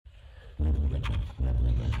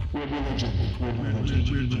Weird religion, weird religion,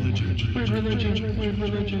 weird religion, weird religion, weird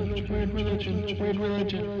religion, weird religion, weird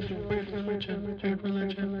religion, weird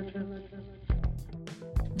religion, weird religion.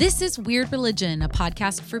 This is Weird Religion, a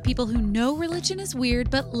podcast for people who know religion is weird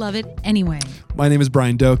but love it anyway. My name is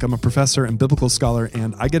Brian Doak. I'm a professor and biblical scholar,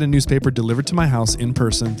 and I get a newspaper delivered to my house in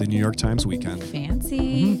person, the New York Times Weekend.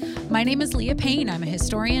 Fancy. My name is Leah Payne. I'm a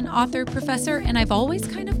historian, author, professor, and I've always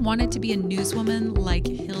kind of wanted to be a newswoman like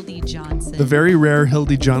Hildy Johnson. The very rare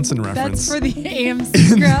Hildy Johnson reference. That's for the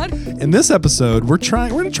AMC crowd. In this episode, we're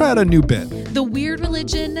going to try out a new bit. The Weird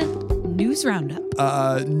Religion News Roundup.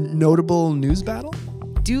 Notable news battle?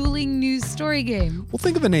 Dueling news story game. We'll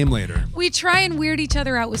think of a name later. We try and weird each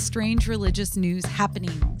other out with strange religious news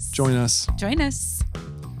happenings. Join us. Join us.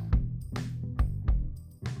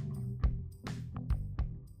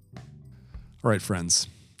 All right, friends.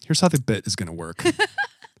 Here's how the bit is going to work.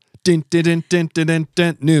 Din, din, din, din, din, din,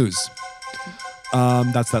 din, news.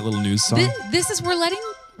 That's that little news song. This is we're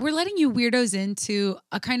letting you weirdos into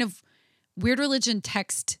a kind of weird religion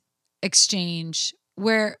text exchange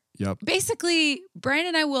where basically Brian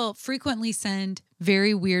and I will frequently send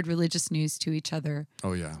very weird religious news to each other.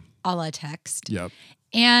 Oh yeah. A la text. Yep.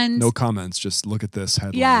 And no comments, just look at this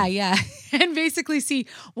headline. Yeah. And basically see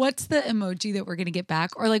what's the emoji that we're going to get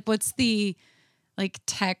back, or like what's the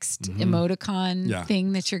text emoticon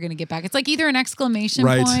thing that you're going to get back. It's like either an exclamation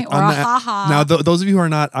point or a haha. Now, those of you who are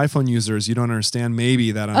not iPhone users, you don't understand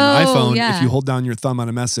maybe that on an iPhone, if you hold down your thumb on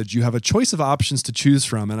a message, you have a choice of options to choose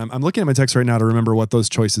from. And I'm looking at my text right now to remember what those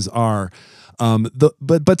choices are.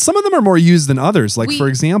 But some of them are more used than others. Like, for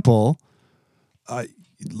example, I'm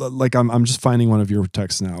just finding one of your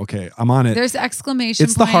texts now. Okay, I'm on it. There's exclamation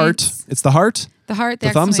points. It's the heart. It's the heart. The heart, the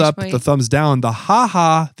thumbs up, the thumbs down, the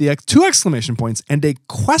ha-ha, the two exclamation points, and a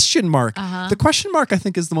question mark. The question mark, I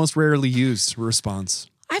think, is the most rarely used response.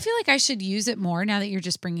 I feel like I should use it more now that you're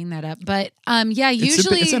just bringing that up. But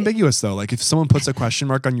usually... It's ambiguous, though. Like, if someone puts a question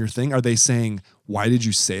mark on your thing, are they saying, why did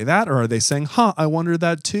you say that? Or are they saying, I wonder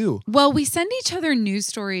that too? Well, we send each other news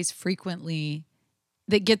stories frequently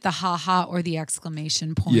that get the ha-ha or the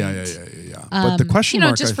exclamation point. Yeah. But the question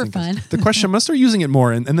mark, just for fun. The question, must start using it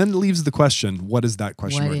more, and then it leaves the question, what does that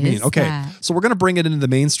question mark mean? Okay, so we're going to bring it into the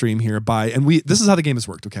mainstream here this is how the game has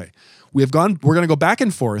worked, okay? We're going to go back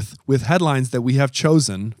and forth with headlines that we have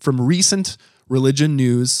chosen from recent religion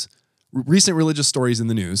news, recent religious stories in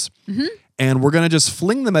the news, and we're going to just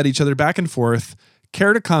fling them at each other back and forth.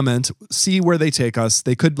 Care to comment, see where they take us.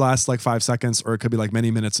 They could last like 5 seconds, or it could be like many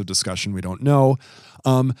minutes of discussion. We don't know.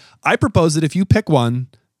 I propose that if you pick one,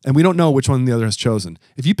 and we don't know which one the other has chosen,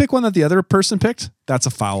 if you pick one that the other person picked, that's a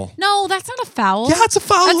foul. No, that's not a foul. Yeah, it's a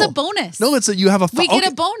foul. That's a bonus. No, you have a foul. We get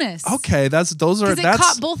a bonus. Okay, that's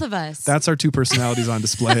caught both of us. That's our two personalities on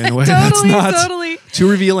display in a way. Totally. Too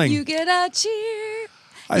revealing. You get a cheer.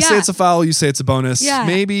 I say it's a foul. You say it's a bonus. Yeah.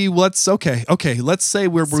 Maybe let's say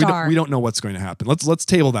we don't know what's going to happen. Let's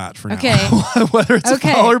table that for now. Okay. Whether it's a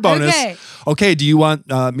foul or bonus. Okay. Do you want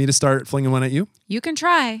me to start flinging one at you? You can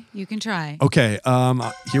try. Okay.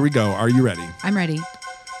 Here we go. Are you ready? I'm ready.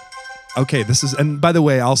 Okay, and by the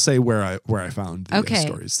way, I'll say where I found the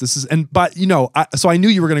stories. So I knew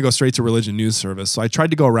you were going to go straight to Religion News Service, so I tried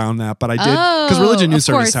to go around that, but I did because Religion News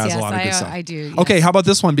Service has a lot of good stuff. I do. Yes. Okay, how about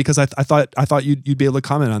this one? Because I thought you'd be able to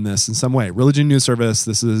comment on this in some way. Religion News Service.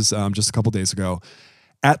 This is just a couple days ago.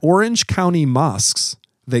 At Orange County mosques,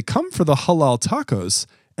 they come for the halal tacos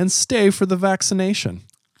and stay for the vaccination.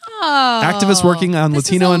 Activists working on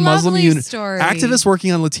Latino and Muslim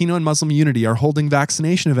unity are holding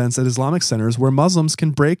vaccination events at Islamic centers where Muslims can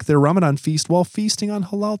break their Ramadan feast while feasting on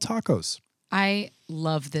halal tacos. I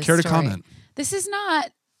love this story. Care to story. comment? This is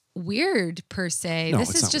not weird per se. No,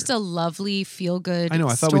 this is just a lovely feel-good story. I know.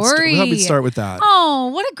 I thought we'd start with that. Oh,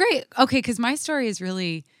 what a great... Okay, because my story is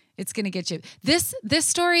really... It's going to get you. This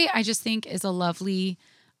story, I just think, is a lovely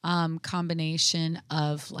combination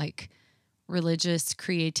of like religious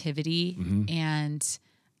creativity, and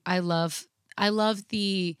I love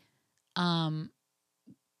the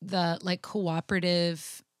like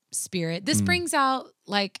cooperative spirit. This brings out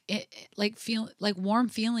warm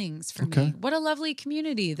feelings for me. What a lovely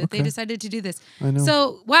community that they decided to do this. I know.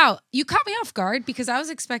 So wow, you caught me off guard because I was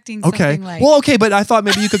expecting something like but I thought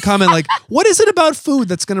maybe you could comment like, what is it about food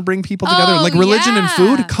that's going to bring people together? Like religion and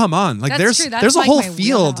food? Come on. Like that's there's a whole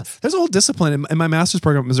field. Wheelhouse. There's a whole discipline. In my master's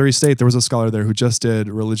program at Missouri State, there was a scholar there who just did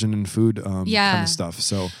religion and food kind of stuff.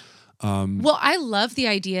 So well, I love the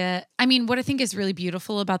idea. I mean, what I think is really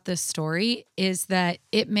beautiful about this story is that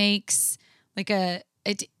it makes like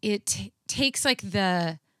it takes like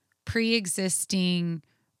the pre-existing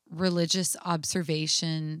religious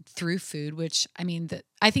observation through food, which I mean,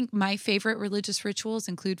 I think my favorite religious rituals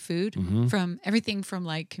include food, from everything from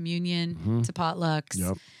like communion to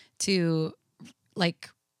potlucks to like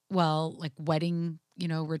wedding,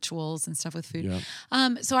 rituals and stuff with food. Yep.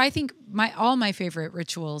 So I think all my favorite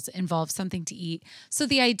rituals involve something to eat. So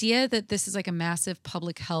the idea that this is like a massive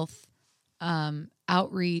public health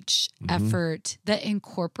outreach effort that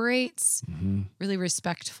incorporates really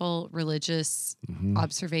respectful religious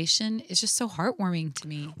observation is just so heartwarming to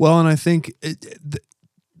me. Well, and I think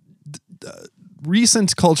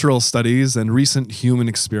recent cultural studies and recent human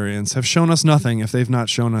experience have shown us nothing if they've not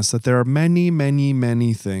shown us that there are many, many,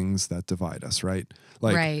 many things that divide us, right?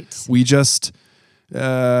 Like we just, we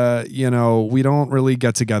don't really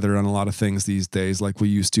get together on a lot of things these days like we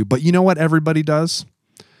used to. But you know what everybody does?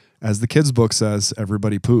 As the kids' book says,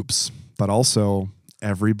 everybody poops, but also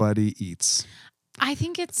everybody eats. I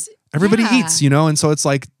think everybody eats, and so it's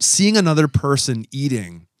like seeing another person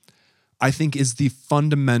eating, I think, is the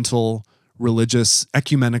fundamental religious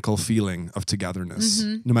ecumenical feeling of togetherness,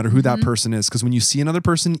 no matter who that person is. Because when you see another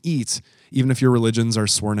person eat, even if your religions are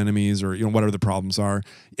sworn enemies or whatever the problems are,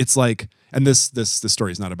 it's like, and this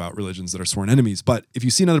story is not about religions that are sworn enemies, but if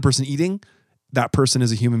you see another person eating, that person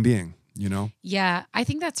is a human being. Yeah, I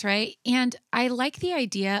think that's right. And I like the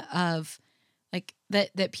idea of like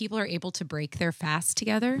that people are able to break their fast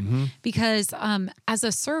together because as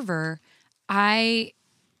a server, I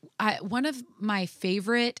one of my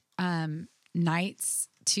favorite nights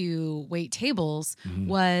to wait tables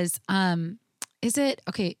was at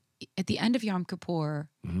the end of Yom Kippur,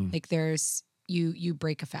 like there's you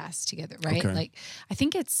break a fast together, right? Okay. Like I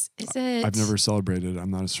think is it I've never celebrated. I'm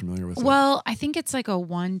not as familiar with it. Well, I think it's like a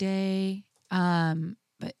one day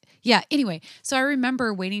but yeah, anyway, so I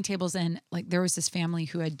remember waiting tables and like there was this family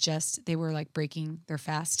who they were like breaking their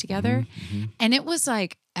fast together and it was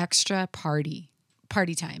like extra party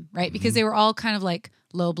time, right? Because they were all kind of like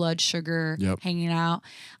low blood sugar, hanging out.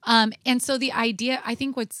 And so the idea, I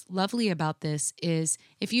think what's lovely about this is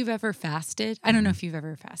if you've ever fasted, I don't know if you've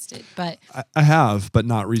ever fasted, but I have, but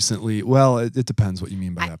not recently. Well, it depends what you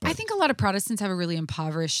mean by that. But I think a lot of Protestants have a really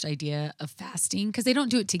impoverished idea of fasting because they don't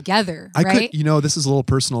do it together, right? This is a little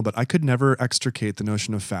personal, but I could never extricate the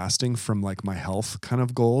notion of fasting from like my health kind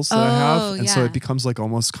of goals that I have. And so it becomes like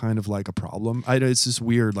almost kind of like a problem. It's just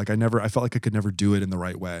weird. Like I felt like I could never do it in the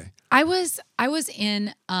right way. I was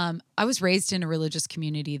raised in a religious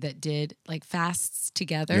community that did like fasts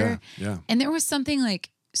together. Yeah. And there was something like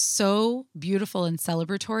so beautiful and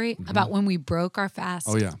celebratory about when we broke our fast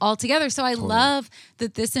all together. So I love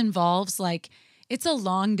that this involves like it's a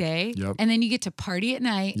long day and then you get to party at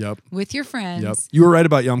night with your friends. You were right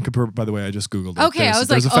about Yom Kippur, by the way. I just Googled it. Okay, I was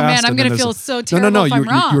like, oh man, I'm going to feel so terrible if I'm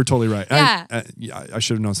wrong. You were totally right. Yeah. I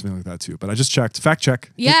should have known something like that too, but I just checked. Fact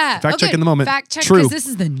check. Yeah. Fact check in the moment. Fact check, True. because this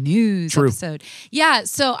is the news episode. Yeah,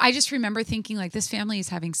 so I just remember thinking like this family is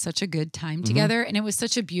having such a good time together and it was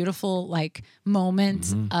such a beautiful like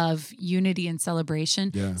moment of unity and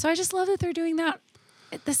celebration. Yeah. So I just love that they're doing that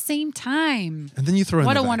at the same time. And then you throw in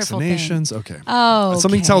what the a wonderful vaccinations. Thing. Okay. Oh,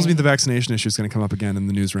 something tells me the vaccination issue is going to come up again in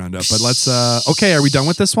the news roundup. But let's. Okay, are we done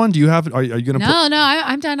with this one? Do you have? Are you going to? No,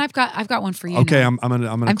 I'm done. I've got one for you. Okay, now. I'm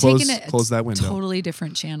gonna close that window. Totally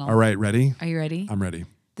different channel. All right, ready? Are you ready? I'm ready.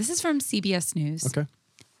 This is from CBS News. Okay.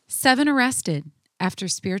 7 arrested after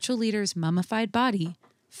spiritual leader's mummified body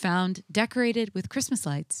found decorated with Christmas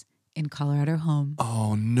lights in Colorado home.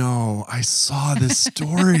 Oh no, I saw this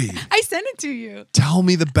story. I sent it to you. Tell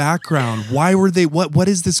me the background. Why were they, what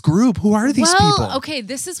is this group? Who are these people? Okay,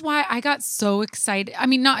 this is why I got so excited. I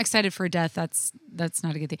mean, not excited for death. That's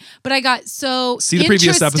not a good thing. But I got so See the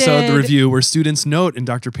previous episode, the review, where students note in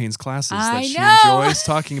Dr. Payne's classes that she enjoys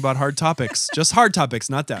talking about hard topics. Just hard topics,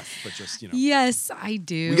 not death, but just, Yes, I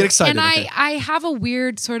do. We get excited. And I have a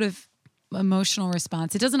weird sort of emotional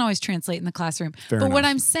response. It doesn't always translate in the classroom. Fair but enough. what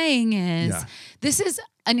I'm saying is this is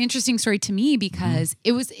an interesting story to me because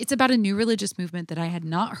it's about a new religious movement that I had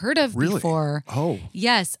not heard of before. Oh.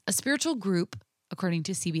 Yes, a spiritual group, according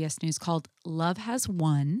to CBS News, called Love Has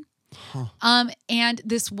Won. Huh. And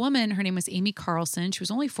this woman, her name was Amy Carlson. She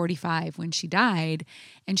was only 45 when she died,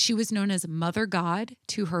 and she was known as Mother God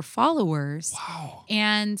to her followers. Wow.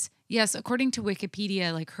 And yes, according to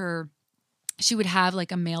Wikipedia, like she would have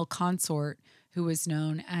like a male consort who was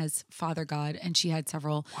known as Father God, and she had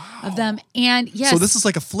several of them. And yes, so this is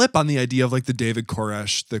like a flip on the idea of like the David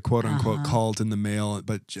Koresh, the quote unquote cult in the male,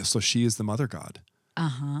 but just so she is the Mother God.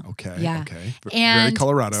 Okay. Yeah. Okay. And very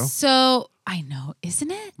Colorado. So I know,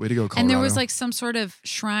 isn't it? Way to go, Colorado. And there was like some sort of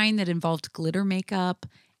shrine that involved glitter makeup,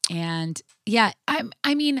 and yeah,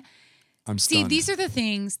 I mean, I'm See, stunned. these are the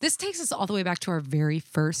things. This takes us all the way back to our very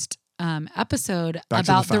first episode Back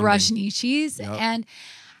to about the the founding. Rajneeshis. Yep. And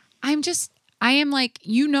I am like,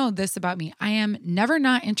 you know this about me. I am never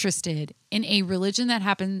not interested in a religion that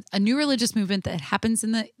happens, a new religious movement that happens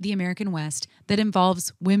in the American West that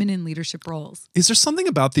involves women in leadership roles. Is there something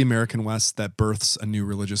about the American West that births a new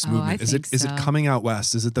religious movement? I Is think it so. coming out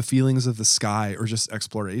west? Is it the feelings of the sky or just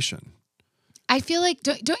exploration? I feel like,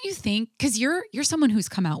 don't you think? Because you're someone who's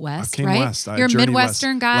come out west, I came right? west. I You're a journeyed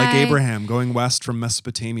Midwestern west. guy, Like Abraham going west from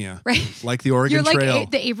Mesopotamia, right? like the Oregon You're like Trail.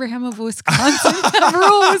 the Abraham of Wisconsin,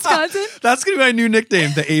 rural Wisconsin. That's gonna be my new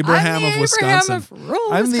nickname, the Abraham I'm the of Wisconsin. Abraham of rural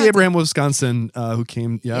I'm Wisconsin. the Abraham of Wisconsin who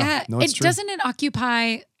came. Yeah, no, it's true. Doesn't it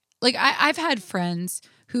occupy? Like I've had friends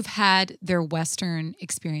who've had their Western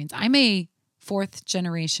experience. I'm a fourth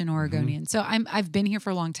generation Oregonian, so I've been here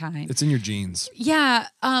for a long time. It's in your genes. Yeah,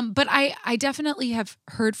 but I definitely have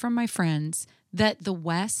heard from my friends that the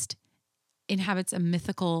West inhabits a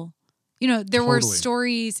mythical. You know, there were Totally.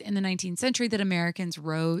 stories in the 19th century that Americans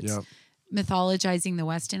wrote. Yep. Mythologizing the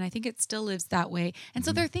West, and I think it still lives that way. And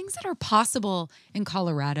so there are things that are possible in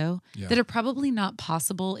Colorado Yeah. that are probably not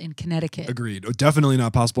possible in Connecticut. Agreed. Oh, definitely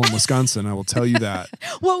not possible in Wisconsin. I will tell you that.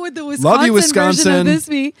 What would the Wisconsin, Love you, version Wisconsin. of this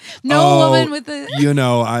be? No Oh, woman with a You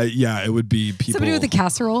know, it would be people somebody with a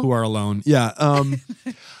casserole. who are alone. Yeah.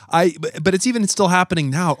 But it's even still happening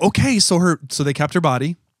now. Okay, so they kept her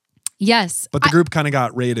body, Yes, but the group kind of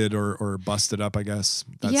got raided or busted up, I guess.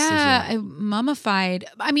 mummified.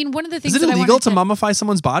 I mean, one of the things Is it that illegal I to wanted mummify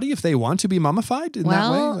someone's body if they want to be mummified in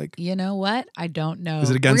that way? Like, you know what? I don't know. Is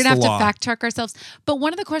it against We're gonna the have law? to fact check ourselves. But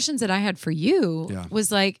one of the questions that I had for you Yeah.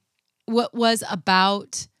 was like, what was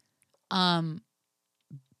about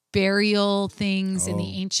burial things in the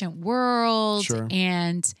Oh. ancient world Sure.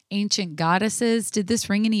 and ancient goddesses. Did this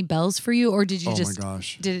ring any bells for you, or did you oh just my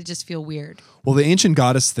gosh. did it just feel weird? Well, the ancient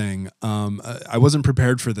goddess thing, I wasn't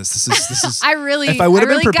prepared for this. This is I really, if I would have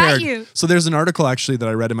really been prepared. got you. So there's an article actually that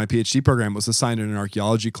I read in my PhD program. It was assigned in an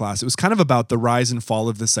archaeology class. It was kind of about the rise and fall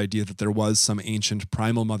of this idea that there was some ancient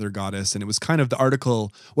primal mother goddess, and it was kind of the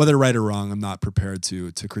article, whether right or wrong, I'm not prepared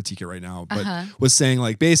to critique it right now, but was saying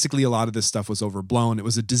like basically a lot of this stuff was overblown. It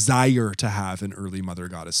was a desire to have an early mother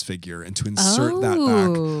goddess figure and to insert that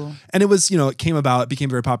back. And it was, it became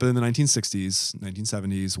very popular in the 1960s,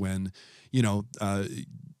 1970s when,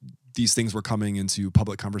 these things were coming into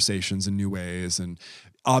public conversations in new ways, and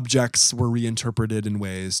objects were reinterpreted in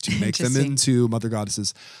ways to make them Interesting. into mother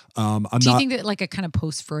goddesses. Do you think that like a kind of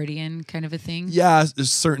post-Freudian kind of a thing? Yeah,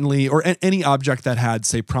 certainly. Or any object that had,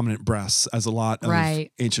 say, prominent breasts, as a lot of Right.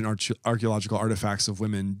 ancient archaeological artifacts of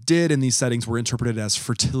women did in these settings, were interpreted as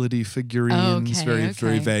fertility figurines, Okay, very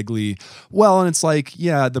okay. vaguely. Well, and it's like,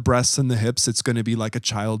 yeah, the breasts and the hips, it's going to be like a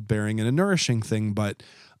childbearing and a nourishing thing, but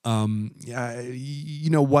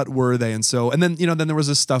what were they? And so, and then, then there was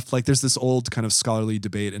this stuff like, there's this old kind of scholarly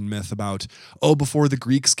debate and myth about, before the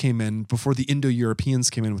Greeks came in, before the Indo-Europeans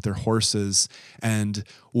came in with their horses and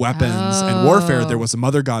weapons and warfare, there was a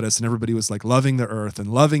mother goddess and everybody was like loving the earth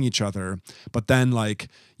and loving each other. But then like,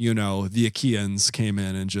 the Achaeans came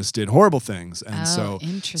in and just did horrible things. And so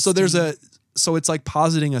it's like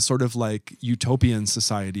positing a sort of like utopian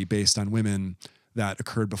society based on women that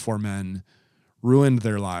occurred before men ruined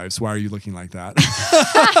their lives. Why are you looking like that?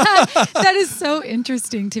 That is so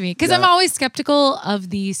interesting to me because I'm always skeptical of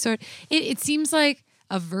the sort. It seems like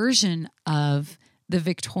a version of the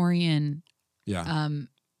Victorian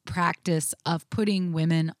practice of putting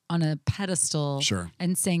women on a pedestal Sure.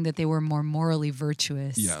 and saying that they were more morally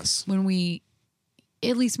virtuous. Yes. When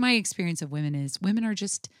at least my experience of women is women are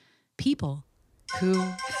just people who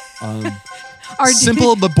are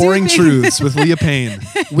Simple but boring truths with Leah Payne.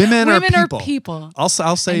 Women are people. I'll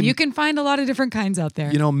say, And you can find a lot of different kinds out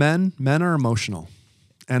there. men are emotional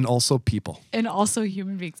and also people. And also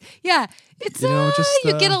human beings. Yeah. It's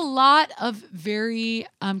you get a lot of very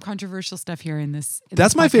controversial stuff here in this.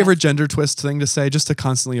 That's my podcast. favorite gender twist thing to say, just to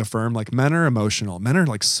constantly affirm, like, men are emotional. Men are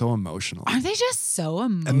like so emotional. Aren't they just so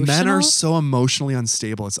emotional? And men are so emotionally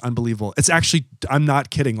unstable. It's unbelievable. It's actually, I'm not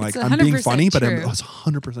kidding. Like, It's I'm being 100% funny, but true. it's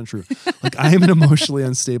 100% true. Like, I am an emotionally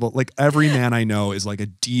unstable. Like, every man I know is like a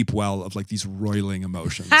deep well of like these roiling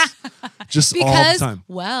emotions. Just all the time.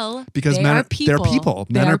 Because Men are people. They're people.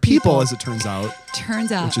 Men are people, as it turns out.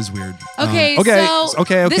 Which is weird. Okay, Okay.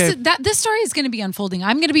 This story is going to be unfolding.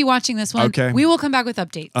 I'm going to be watching this one. Okay. We will come back with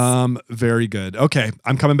updates. Very good. Okay,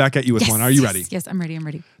 I'm coming back at you with one. Are you ready? Yes, I'm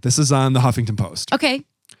ready. This is on the Huffington Post. Okay.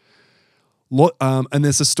 And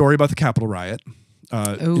this is a story about the Capitol riot,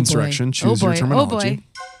 insurrection. Boy. Choose your terminology. Oh boy.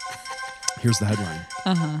 Here's the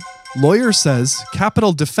headline. Lawyer says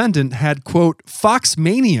Capitol defendant had, quote, Fox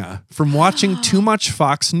mania from watching too much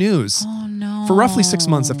Fox News. Oh, no. For roughly 6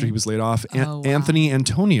 months after he was laid off, wow. Anthony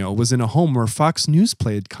Antonio was in a home where Fox News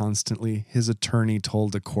played constantly, his attorney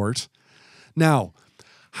told a court. Now,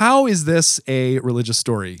 how is this a religious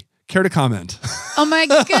story? Care to comment? Oh my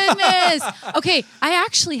goodness. Okay, I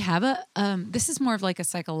actually have this is more of like a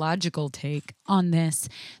psychological take on this.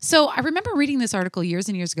 So I remember reading this article years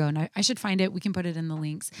and years ago, and I should find it. We can put it in the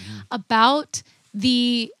links, about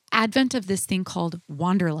the advent of this thing called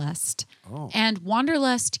wanderlust. Oh. And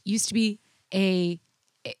wanderlust used to be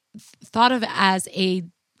thought of as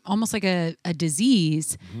almost like a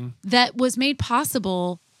disease that was made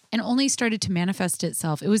possible and only started to manifest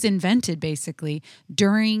itself. It was invented basically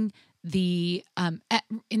during in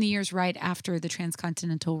the years right after the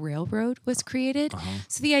Transcontinental Railroad was created.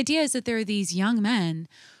 So the idea is that there are these young men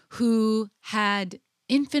who had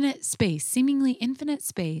seemingly infinite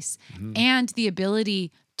space, and the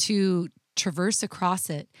ability to traverse across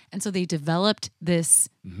it. And so they developed this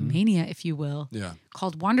mania, if you will,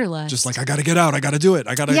 called wanderlust. Just like, I got to get out. I got to do it.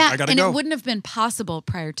 I got to go. And it wouldn't have been possible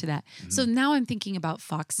prior to that. So now I'm thinking about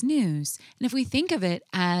Fox News. And if we think of it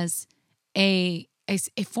as a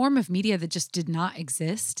form of media that just did not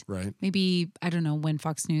exist, right? Maybe, I don't know when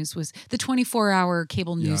Fox News was, the 24-hour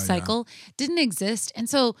cable news cycle didn't exist. And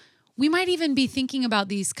so we might even be thinking about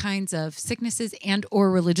these kinds of sicknesses and or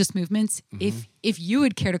religious movements, if you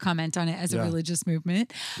would care to comment on it as a religious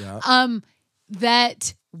movement,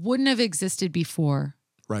 that wouldn't have existed before.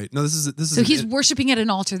 Right. No, this is. So he's worshiping at an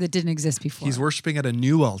altar that didn't exist before. He's worshiping at a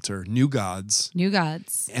new altar, new gods. New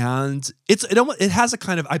gods. And it has a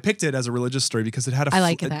kind of, I picked it as a religious story because it had I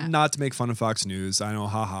like that. Not to make fun of Fox News. I know,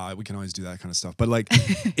 haha, we can always do that kind of stuff. But like,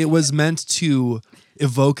 it was meant to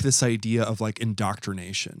evoke this idea of like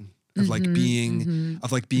indoctrination. Of like being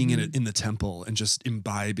in the temple and just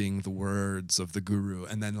imbibing the words of the guru,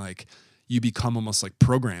 and then like you become almost like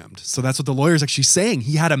programmed. So that's what the lawyer's actually saying.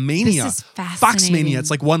 He had a mania. This is fascinating. Fox mania. It's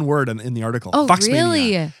like one word in the article. Oh, Fox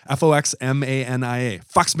really? Mania. Foxmania.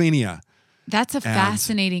 Fox mania. That's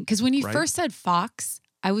fascinating, because when you first said fox,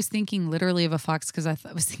 I was thinking literally of a fox, because I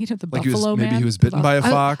was thinking of the like buffalo man. Maybe he was bitten by a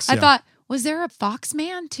fox. I thought, was there a fox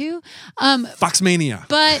man too? Fox mania.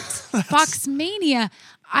 But Fox mania,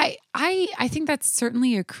 I think that's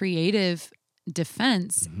certainly a creative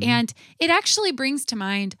defense. And it actually brings to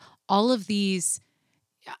mind all of these.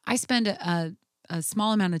 I spend a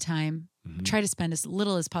small amount of time, try to spend as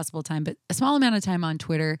little as possible time, but a small amount of time on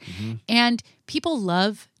Twitter. And people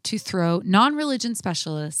love to throw, non-religion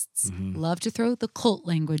specialists love to throw the cult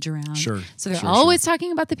language around. Sure. So they're always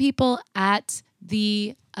talking about the people at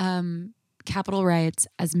the Capitol riots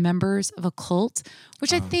as members of a cult,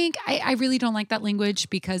 which I think I really don't like that language,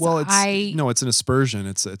 because it's an aspersion.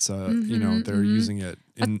 It's they're using it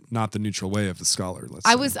in not the neutral way of the scholar.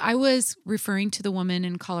 I was referring to the woman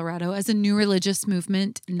in Colorado as a new religious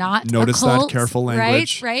movement, not notice a cult, that careful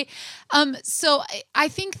language, right? So I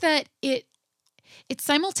think that it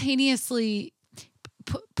simultaneously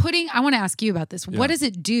putting. I want to ask you about this. What does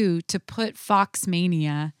it do to put Fox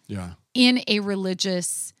mania in a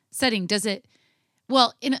religious setting? Does it,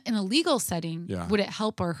 in a legal setting, would it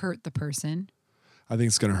help or hurt the person? I think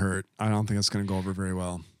it's going to hurt. I don't think it's going to go over very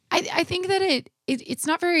well. I think that it's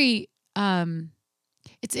not very,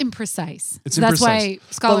 it's imprecise. That's why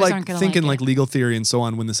scholars aren't going to thinking like legal theory and so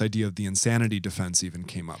on, when this idea of the insanity defense even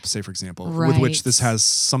came up, say for example, with which this has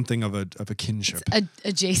something of a kinship. It's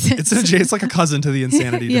adjacent. It's like a cousin to the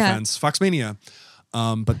insanity defense, Fox mania.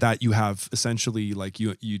 But that you have essentially like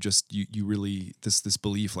you really this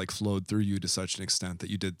belief like flowed through you to such an extent that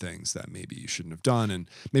you did things that maybe you shouldn't have done, and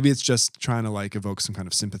maybe it's just trying to like evoke some kind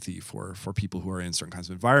of sympathy for people who are in certain kinds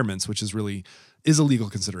of environments, which is a legal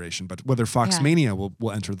consideration. But whether Fox mania will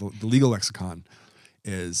enter the legal lexicon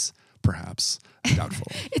is perhaps doubtful.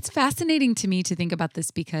 It's fascinating to me to think about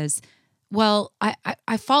this because, well,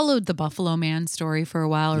 I followed the Buffalo Man story for a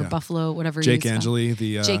while, or Buffalo, whatever. Jake Angeli,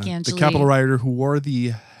 the Capitol rioter who wore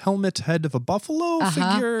the helmet head of a buffalo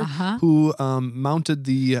figure, who mounted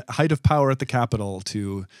the height of power at the Capitol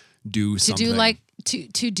to do something.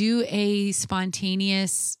 To do a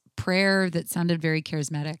spontaneous prayer that sounded very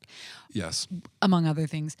charismatic. Yes. Among other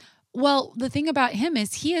things. Well, the thing about him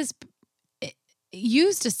is he has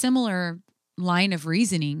used a similar line of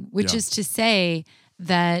reasoning, which is to say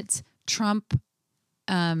that Trump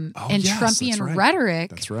and Trumpian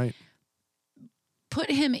rhetoric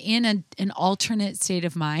put him in an alternate state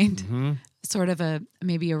of mind, sort of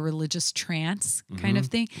maybe a religious trance kind of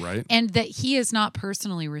thing, right? And that he is not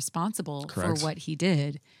personally responsible for what he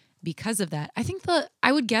did because of that. I think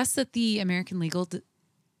I would guess that the American legal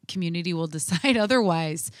community will decide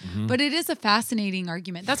otherwise. But it is a fascinating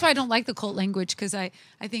argument. That's why I don't like the cult language, because I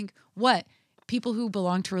think people who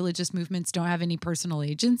belong to religious movements don't have any personal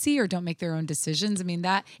agency or don't make their own decisions. I mean,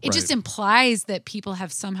 that it just implies that people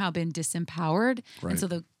have somehow been disempowered, and so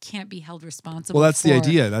they can't be held responsible. Well, that's for the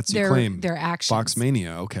idea. That's your claim. Their actions. Fox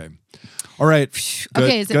Mania. Okay. All right. Good,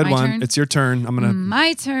 okay, is it good my one. turn? It's your turn. I'm gonna.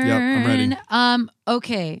 My turn. Yep, I'm ready.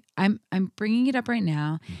 Okay, I'm bringing it up right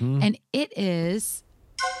now, and it is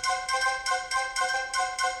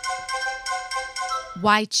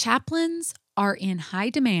why chaplains are in high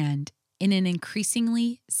demand in an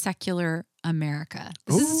increasingly secular America.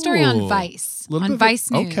 This is a story on Vice, on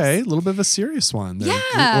Vice News. Okay, a little bit of a serious one. There.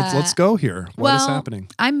 Yeah. Let's go here. What is happening?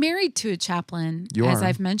 I'm married to a chaplain, as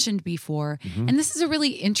I've mentioned before. And this is a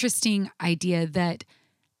really interesting idea that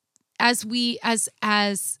as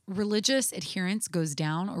religious adherence goes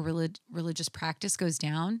down, or religious practice goes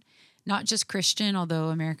down, not just Christian, although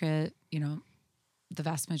America, the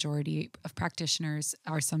vast majority of practitioners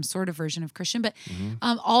are some sort of version of Christian, but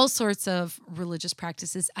all sorts of religious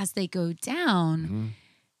practices, as they go down,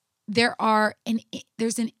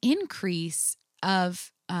 there's an increase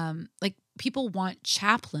of people want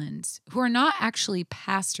chaplains who are not actually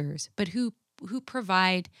pastors, but who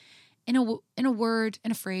provide, in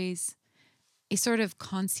a phrase, a sort of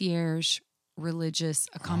concierge religious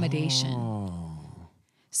accommodation.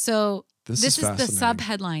 So this is the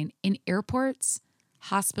sub-headline. In airports,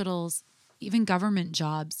 hospitals, even government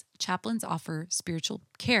jobs, chaplains offer spiritual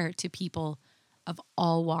care to people of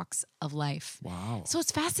all walks of life. Wow. So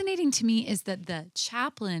what's fascinating to me is that the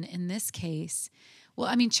chaplain in this case,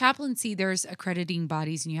 chaplaincy, there's accrediting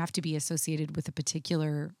bodies and you have to be associated with a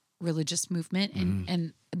particular religious movement,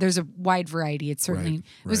 and there's a wide variety. It's certainly,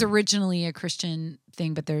 it was originally a Christian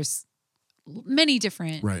thing, but there's many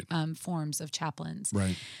different forms of chaplains.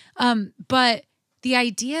 Right. But the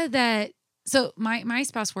idea that, so my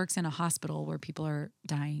spouse works in a hospital where people are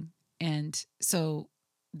dying. And so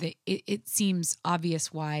it seems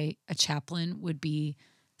obvious why a chaplain would be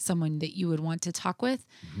someone that you would want to talk with.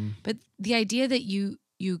 But the idea that you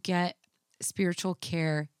get spiritual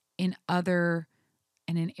care in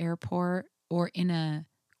an airport or in a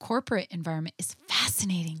corporate environment is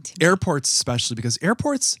fascinating to me. Airports especially, because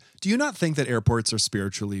do you not think that airports are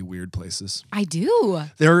spiritually weird places? I do.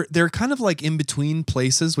 They're kind of like in between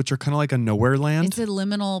places, which are kind of like a nowhere land. It's a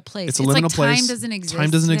liminal place. It's a liminal place. Time doesn't exist. Time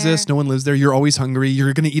doesn't exist. No one lives there. You're always hungry.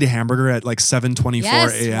 You're going to eat a hamburger at like 7:24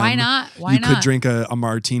 a.m. Why not? You could drink a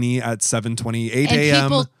martini at 7:28 a.m. And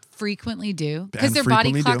people frequently do, because their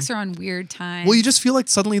body clocks are on weird times. Well, you just feel like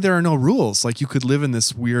suddenly there are no rules. Like you could live in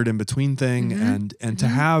this weird in between thing, and to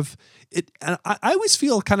have it. And I always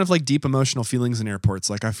feel kind of like deep emotional feelings in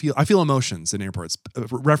airports. Like I feel emotions in airports.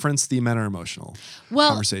 Reference the men are emotional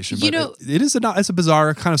conversation. But it's a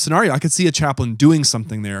bizarre kind of scenario. I could see a chaplain doing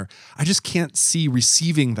something there. I just can't see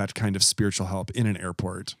receiving that kind of spiritual help in an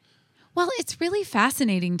airport. Well, it's really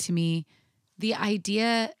fascinating to me, the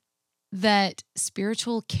idea that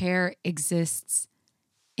spiritual care exists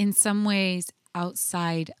in some ways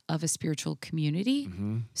outside of a spiritual community.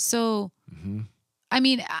 So, I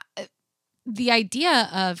mean, the idea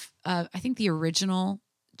of, I think the original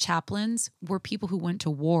chaplains were people who went to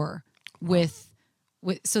war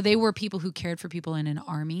so they were people who cared for people in an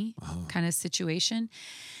army kind of situation.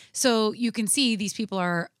 So you can see these people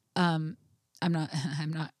are, I'm not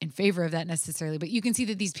in favor of that necessarily, but you can see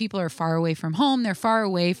that these people are far away from home. They're far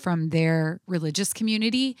away from their religious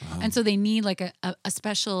community. And so they need like a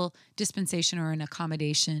special dispensation or an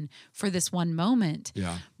accommodation for this one moment.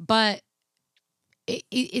 Yeah. But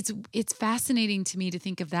it's fascinating to me to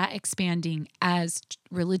think of that expanding as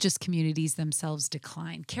religious communities themselves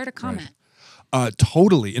decline. Care to comment?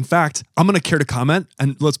 Totally. In fact, I'm going to care to comment,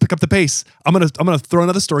 and let's pick up the pace. I'm going to throw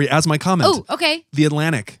another story as my comment. Oh, okay. The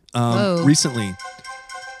Atlantic recently.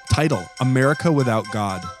 Title: America Without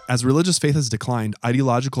God. As religious faith has declined,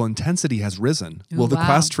 ideological intensity has risen. Will the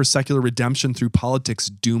quest for secular redemption through politics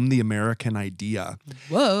doom the American idea?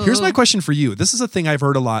 Whoa. Here's my question for you. This is a thing I've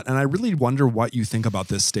heard a lot, and I really wonder what you think about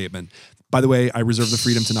this statement. By the way, I reserve the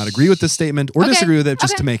freedom to not agree with this statement or disagree with it,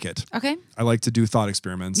 just to make it. Okay. I like to do thought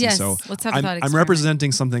experiments. Yes, and so let's have a thought experiment. I'm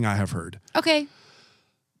representing something I have heard. Okay.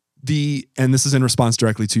 And this is in response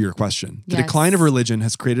directly to your question. The decline of religion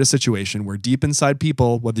has created a situation where deep inside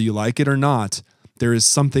people, whether you like it or not, there is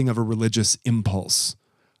something of a religious impulse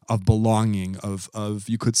of belonging, of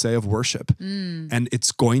you could say, of worship. And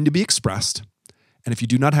it's going to be expressed. And if you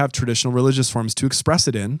do not have traditional religious forms to express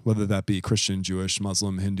it in, whether that be Christian, Jewish,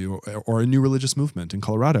 Muslim, Hindu, or a new religious movement in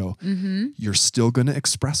Colorado, you're still going to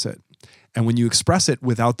express it. And when you express it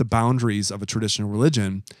without the boundaries of a traditional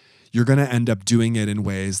religion, you're going to end up doing it in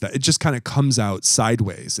ways that it just kind of comes out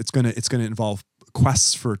sideways. It's going to involve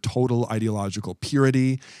quests for total ideological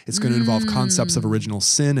purity. It's going to involve concepts of original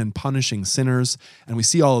sin and punishing sinners. And we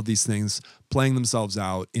see all of these things playing themselves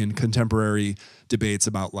out in contemporary debates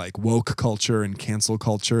about like woke culture and cancel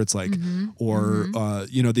culture. It's like,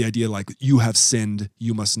 the idea like you have sinned,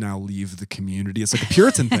 you must now leave the community. It's like a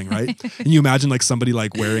Puritan thing, right? And you imagine like somebody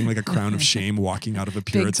like wearing like a crown of shame walking out of a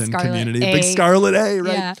Puritan community. Big scarlet A,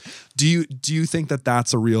 right? Yeah. Do you think that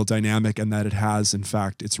that's a real dynamic and that it has, in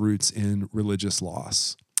fact, its roots in religious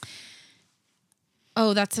loss?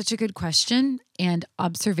 Oh, that's such a good question and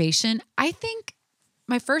observation. I think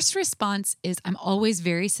my first response is I'm always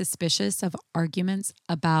very suspicious of arguments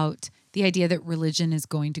about the idea that religion is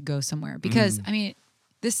going to go somewhere because I mean,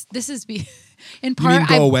 this is in part. You mean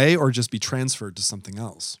go away or just be transferred to something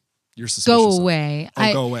else? You're suspicious. Go away.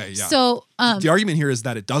 Go away. Yeah. So the argument here is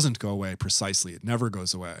that it doesn't go away precisely. It never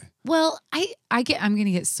goes away. Well, I'm going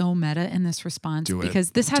to get so meta in this response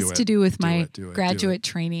because this has to do with my graduate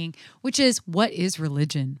training, which is what is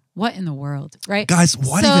religion? What in the world, right? Guys,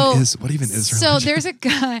 what even is religion? So there's a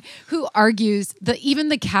guy who argues that even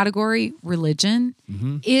the category religion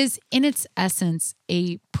is in its essence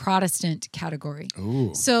a Protestant category.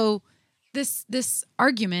 Ooh. So this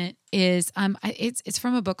argument is it's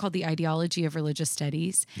from a book called The Ideology of Religious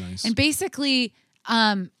Studies. Nice. And basically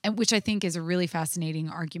and which I think is a really fascinating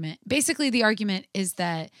argument. Basically the argument is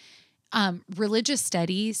that religious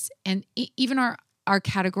studies and even our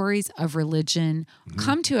categories of religion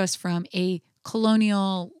come to us from a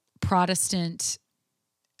colonial Protestant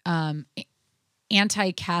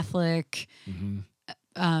anti-Catholic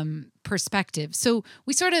perspective. So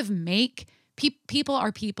we sort of make people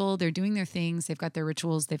are people. They're doing their things. They've got their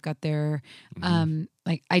rituals. They've got their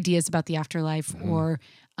like ideas about the afterlife or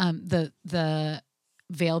the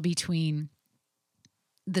veil between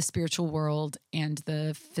the spiritual world and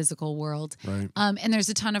the physical world. Right. And there's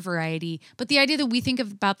a ton of variety. But the idea that we think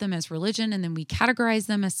about them as religion and then we categorize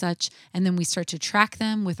them as such, and then we start to track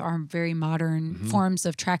them with our very modern forms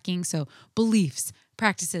of tracking. So beliefs,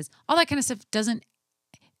 practices, all that kind of stuff doesn't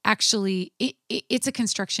actually, it's a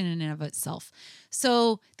construction in and of itself.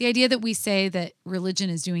 So the idea that we say that religion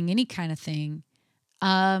is doing any kind of thing,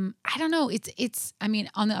 I don't know. I mean,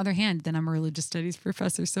 on the other hand, then I'm a religious studies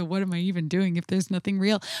professor. So what am I even doing if there's nothing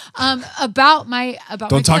real, about my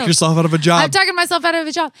Don't talk yourself out of a job. I'm talking myself out of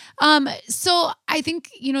a job. So I think,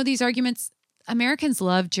 you know, these arguments, Americans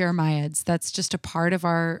love Jeremiads. That's just a part of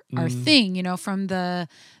our thing, you know, from the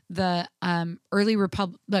early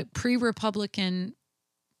pre-Republican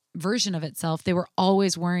version of itself. They were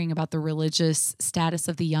always worrying about the religious status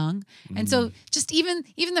of the young. And so just even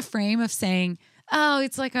the frame of saying, oh,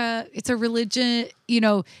 it's a religion, you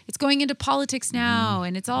know, it's going into politics now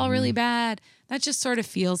and it's all really bad. That just sort of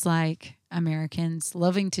feels like Americans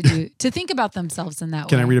loving to think about themselves in that way.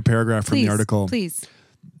 Can I read a paragraph from the article? Please.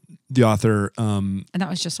 The author... and that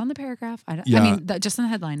was just on the paragraph? Just on the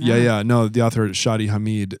headline. No, the author, Shadi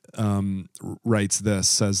Hamid, writes this,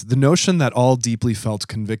 says, the notion that all deeply felt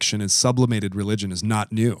conviction is sublimated religion is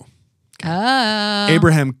not new. Oh.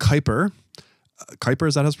 Abraham Kuyper,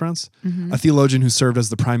 is that how it's pronounced? A theologian who served as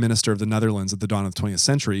the prime minister of the Netherlands at the dawn of the 20th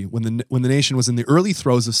century, when the nation was in the early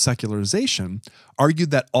throes of secularization,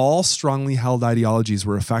 argued that all strongly held ideologies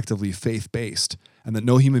were effectively faith-based, and that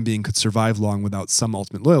no human being could survive long without some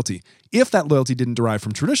ultimate loyalty. If that loyalty didn't derive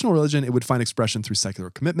from traditional religion, it would find expression through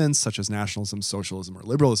secular commitments, such as nationalism, socialism, or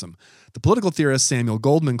liberalism. The political theorist Samuel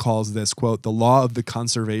Goldman calls this, quote, the law of the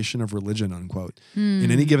conservation of religion, unquote.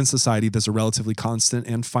 In any given society, there's a relatively constant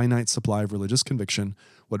and finite supply of religious conviction.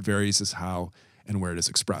 What varies is how and where it is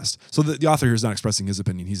expressed. So the author here is not expressing his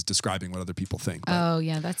opinion. He's describing what other people think. Oh,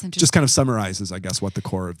 yeah, that's interesting. Just kind of summarizes, I guess, what the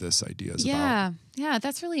core of this idea is about. Yeah,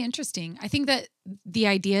 that's really interesting. I think that the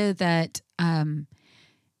idea that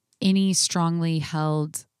any strongly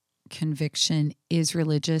held conviction is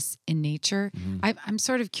religious in nature, I'm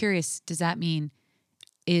sort of curious, does that mean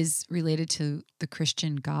is related to the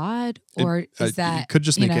Christian God, or is that... It could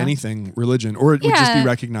just make anything religion, or it would just be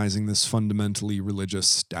recognizing this fundamentally religious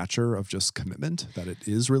stature of just commitment, that it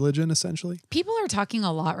is religion, essentially. People are talking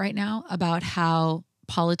a lot right now about how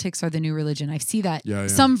politics are the new religion. I see that, Yeah.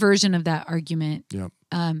 some version of that argument. Yeah.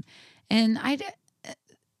 And I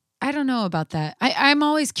don't know about that. I'm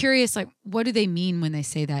always curious, like, what do they mean when they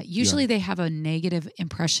say that? Usually they have a negative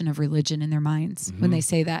impression of religion in their minds when they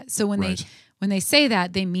say that. So when they say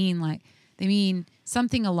that, they mean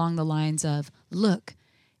something along the lines of, look,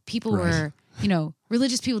 people were,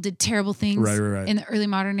 religious people did terrible things Right. in the early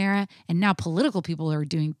modern era, and now political people are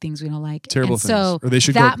doing things we don't like. Terrible and things. So or they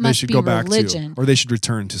should go back religion. to, or they should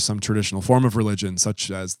return to some traditional form of religion, such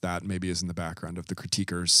as that maybe is in the background of the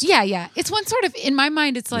critiquers. Yeah. It's one sort of, in my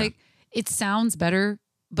mind, it's like, it sounds better,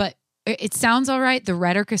 but it sounds all right. The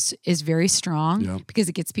rhetoric is very strong because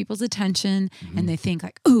it gets people's attention and they think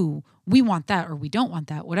like, ooh, we want that or we don't want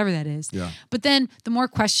that, whatever that is. Yeah. But then the more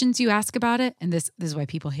questions you ask about it, and this is why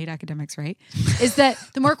people hate academics, right? Is that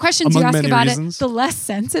the more questions you ask about it, the less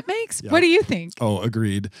sense it makes. Yeah. What do you think? Oh,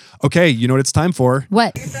 agreed. Okay, you know what it's time for?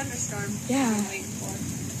 What?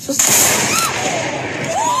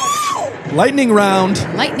 Lightning round.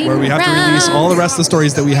 Where we have to release all the rest of the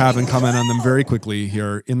stories that we have and comment on them very quickly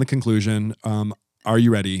here in the conclusion. Are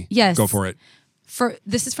you ready? Yes. Go for it.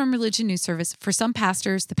 This is from Religion News Service. For some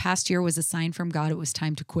pastors, the past year was a sign from God it was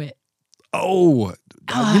time to quit. Oh, it's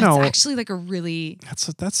actually like a really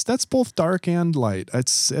that's both dark and light.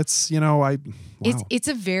 It's wow. It's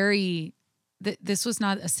a very this was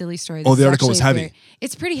not a silly story. The article was heavy.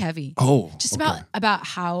 It's pretty heavy. Oh, just about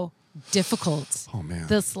how difficult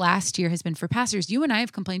this last year has been for pastors. You and I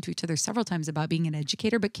have complained to each other several times about being an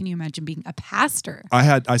educator, but can you imagine being a pastor?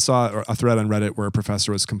 I saw a thread on Reddit where a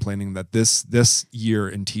professor was complaining that this year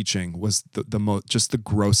in teaching was the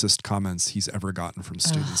grossest comments he's ever gotten from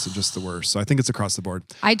students and just the worst. So I think it's across the board.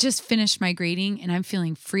 I just finished my grading and I'm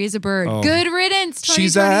feeling free as a bird. Good riddance. 2020.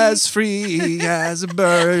 She's as free as a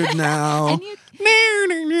bird now.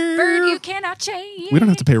 Bird you cannot change. We don't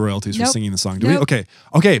have to pay royalties for singing the song, do we?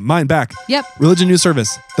 Okay, mine back. Yep. Religion News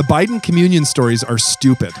Service. The Biden communion stories are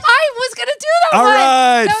stupid. I was gonna do that. All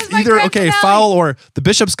right. That was my Either foul or the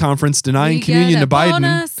Bishops' Conference denying communion to Biden.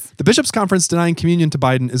 Bonus. The Bishops' Conference denying communion to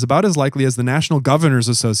Biden is about as likely as the National Governors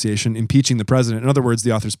Association impeaching the president. In other words,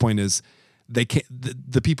 the author's point is they can't.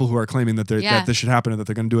 The people who are claiming that that this should happen and that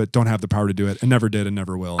they're going to do it don't have the power to do it and never did and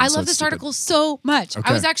never will. I love this article so much. Okay.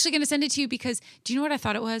 I was actually going to send it to you because do you know what I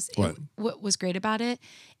thought it was? What? What was great about it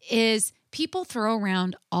is people throw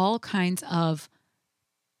around all kinds of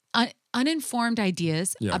uninformed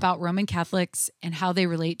ideas about Roman Catholics and how they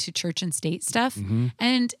relate to church and state stuff. Mm-hmm.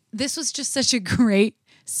 And this was just such a great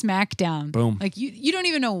smackdown. Boom. Like you don't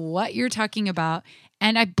even know what you're talking about.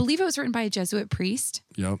 And I believe it was written by a Jesuit priest.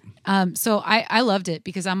 Yep. So I loved it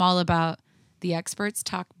because I'm all about the experts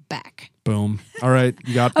talk back. Boom. All right.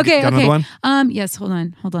 You got, okay, got another one? Yes, hold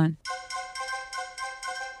on.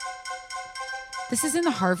 This is in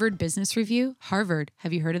the Harvard Business Review. Harvard.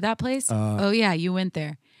 Have you heard of that place? Oh, yeah, you went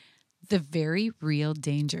there. The very real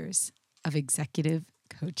dangers of executive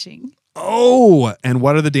coaching. Oh, and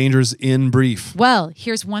what are the dangers in brief? Well,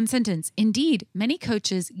 here's one sentence. Indeed, many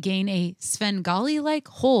coaches gain a Svengali-like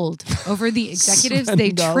hold over the executives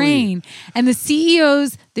they train and the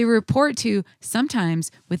CEOs they report to,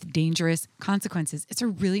 sometimes with dangerous consequences. It's a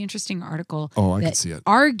really interesting article. Oh, I can see it.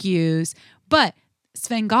 Argues, but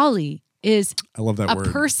Svengali is I love that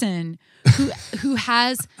word. Person who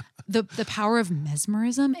has the power of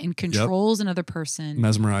mesmerism and controls another person.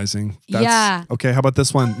 Mesmerizing. Okay, how about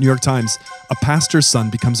this one? New York Times. A pastor's son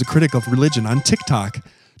becomes a critic of religion on TikTok.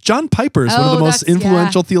 John Piper is one of the most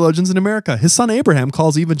influential theologians in America. His son Abraham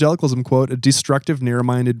calls evangelicalism, quote, a destructive,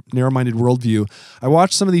 narrow-minded worldview. I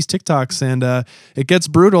watched some of these TikToks and it gets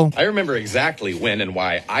brutal. I remember exactly when and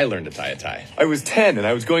why I learned to tie a tie. I was 10 and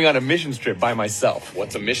I was going on a missions trip by myself.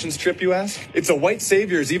 What's a missions trip, you ask? It's a white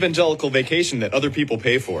savior's evangelical vacation that other people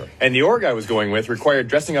pay for. And the org I was going with required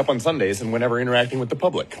dressing up on Sundays and whenever interacting with the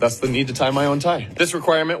public. Thus the need to tie my own tie. This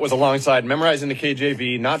requirement was alongside memorizing the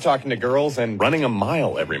KJV, not talking to girls, and running a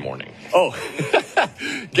mile every morning. Oh,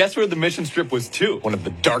 guess where the mission trip was too? One of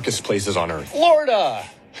the darkest places on earth. Florida!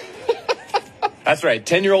 That's right,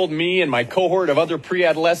 10-year-old me and my cohort of other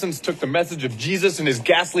pre-adolescents took the message of Jesus and his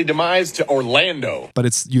ghastly demise to Orlando.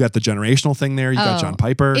 But you got the generational thing there. You got John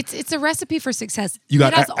Piper. It's a recipe for success. You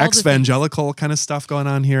got ex-evangelical kind of stuff going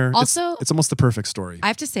on here. Also, it's almost the perfect story. I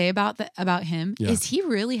have to say about him is he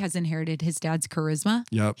really has inherited his dad's charisma.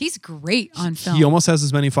 Yep. He's great on film. He almost has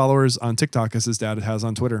as many followers on TikTok as his dad has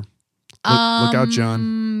on Twitter. Look out,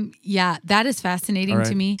 John. Yeah, that is fascinating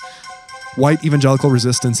to me. White evangelical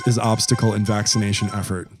resistance is obstacle in vaccination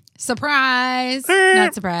effort. Surprise.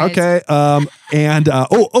 Not surprised. Okay.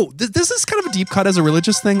 This is kind of a deep cut as a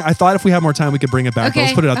religious thing. I thought if we had more time, we could bring it back. Okay.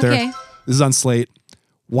 Let's put it out there. This is on Slate.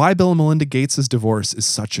 Why Bill and Melinda Gates' divorce is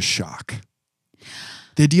such a shock.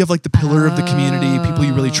 The idea of like the pillar of the community, people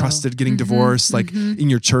you really trusted getting divorced, like in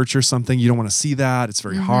your church or something. You don't want to see that. It's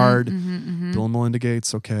very hard. Bill and Melinda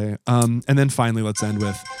Gates. Okay. And then finally, let's end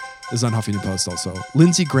with, this is on Huffington Post also.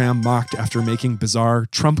 Lindsey Graham mocked after making bizarre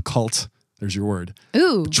Trump cult There's your word.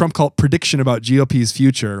 Ooh. Trump cult prediction about GOP's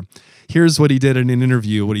future. Here's what he did in an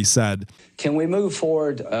interview, what he said. Can we move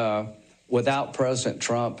forward without President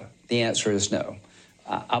Trump? The answer is no.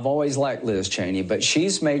 I've always liked Liz Cheney, but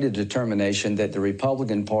she's made a determination that the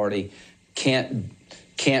Republican Party can't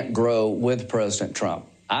grow with President Trump.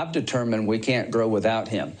 I've determined we can't grow without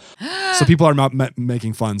him. So people are not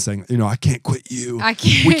making fun, saying, I can't quit you.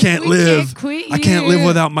 We can't live. Quit I can't live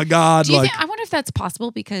without my God. I wonder if that's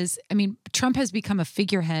possible because, Trump has become a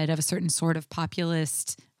figurehead of a certain sort of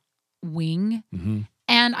populist wing. Mm-hmm.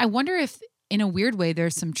 And I wonder if, in a weird way,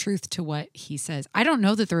 there's some truth to what he says. I don't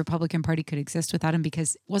know that the Republican Party could exist without him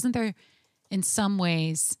because wasn't there, in some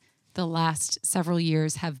ways, the last several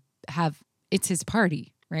years have it's his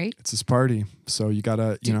party. Right? It's his party. So you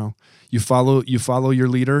gotta, you follow your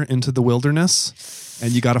leader into the wilderness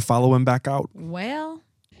and you gotta follow him back out. Well.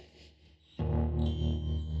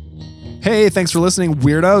 Hey, thanks for listening,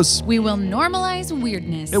 weirdos. We will normalize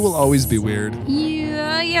weirdness. It will always be weird.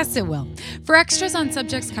 Yeah, yes, it will. For extras on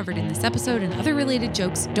subjects covered in this episode and other related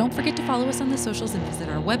jokes, don't forget to follow us on the socials and visit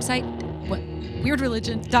our website,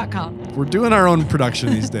 weirdreligion.com. We're doing our own production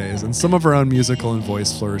these days, and some of our own musical and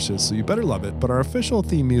voice flourishes, so you better love it. But our official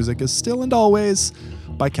theme music is still and always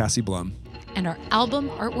by Cassie Blum. And our album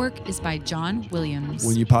artwork is by John Williams.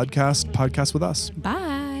 When you podcast with us.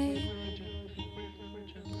 Bye.